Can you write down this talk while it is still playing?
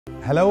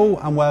Hello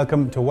and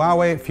welcome to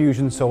Huawei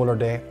FusionSolar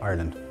Day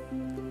Ireland.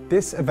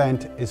 This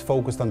event is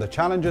focused on the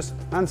challenges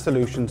and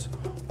solutions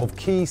of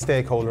key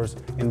stakeholders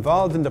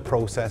involved in the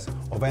process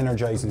of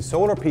energising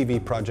solar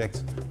PV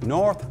projects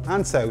north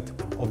and south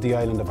of the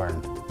island of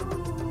Ireland.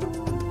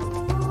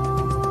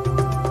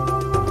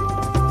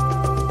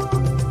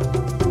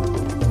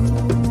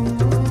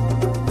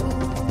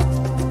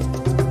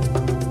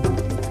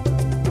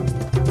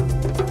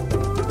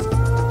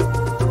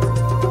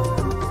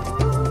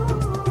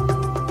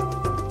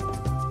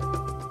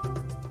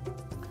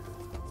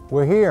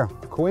 We're here,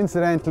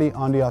 coincidentally,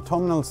 on the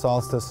autumnal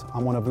solstice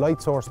on one of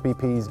Lighsource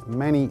BP's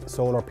many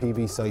solar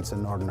PV sites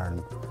in Northern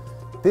Ireland.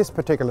 This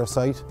particular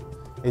site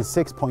is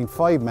 6.5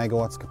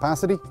 megawatts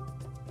capacity.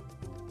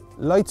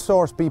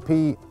 Lighsource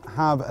BP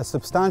have a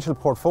substantial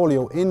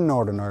portfolio in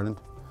Northern Ireland.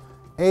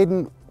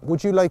 Aidan,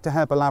 would you like to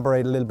help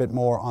elaborate a little bit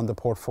more on the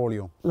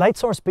portfolio?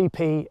 Lighsource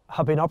BP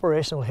have been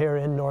operational here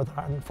in Northern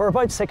Ireland for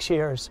about 6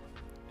 years.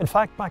 In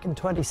fact, back in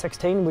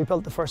 2016, we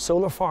built the first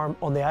solar farm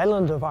on the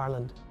island of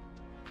Ireland.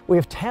 We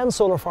have 10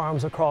 solar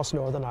farms across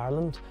Northern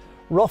Ireland,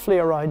 roughly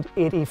around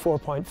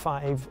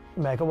 84.5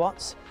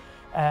 megawatts.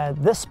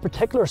 This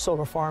particular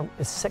solar farm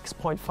is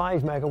 6.5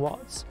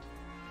 megawatts.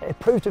 It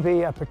proved to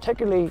be a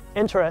particularly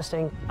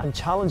interesting and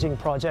challenging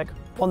project,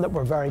 one that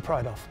we're very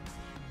proud of.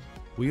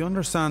 We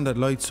understand that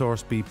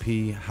Lighsource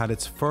BP had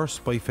its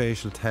first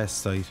bifacial test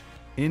site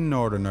in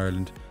Northern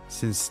Ireland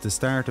since the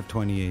start of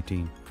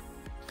 2018.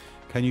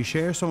 Can you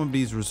share some of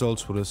these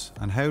results with us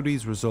and how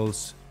these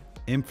results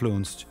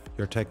influenced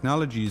your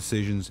technology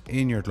decisions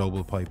in your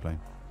global pipeline?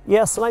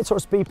 Yes,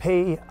 Lighsource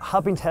BP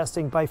have been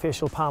testing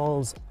bifacial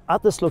panels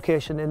at this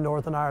location in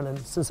Northern Ireland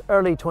since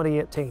early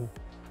 2018.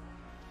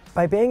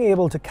 By being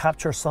able to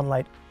capture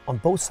sunlight on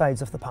both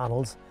sides of the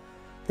panels,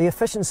 the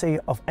efficiency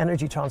of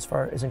energy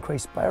transfer is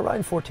increased by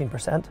around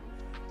 14%,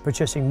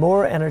 producing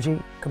more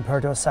energy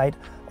compared to a site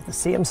of the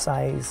same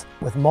size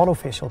with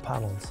monofacial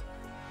panels.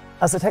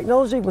 As the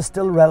technology was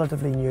still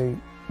relatively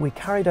new, we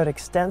carried out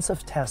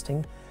extensive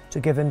testing to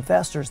give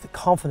investors the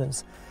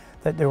confidence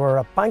that they were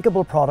a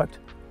bankable product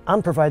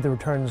and provide the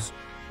returns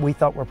we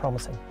thought were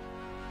promising.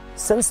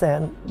 Since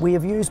then, we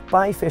have used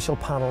bifacial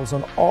panels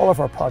on all of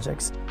our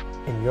projects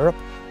in Europe,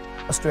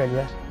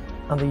 Australia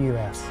and the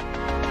US.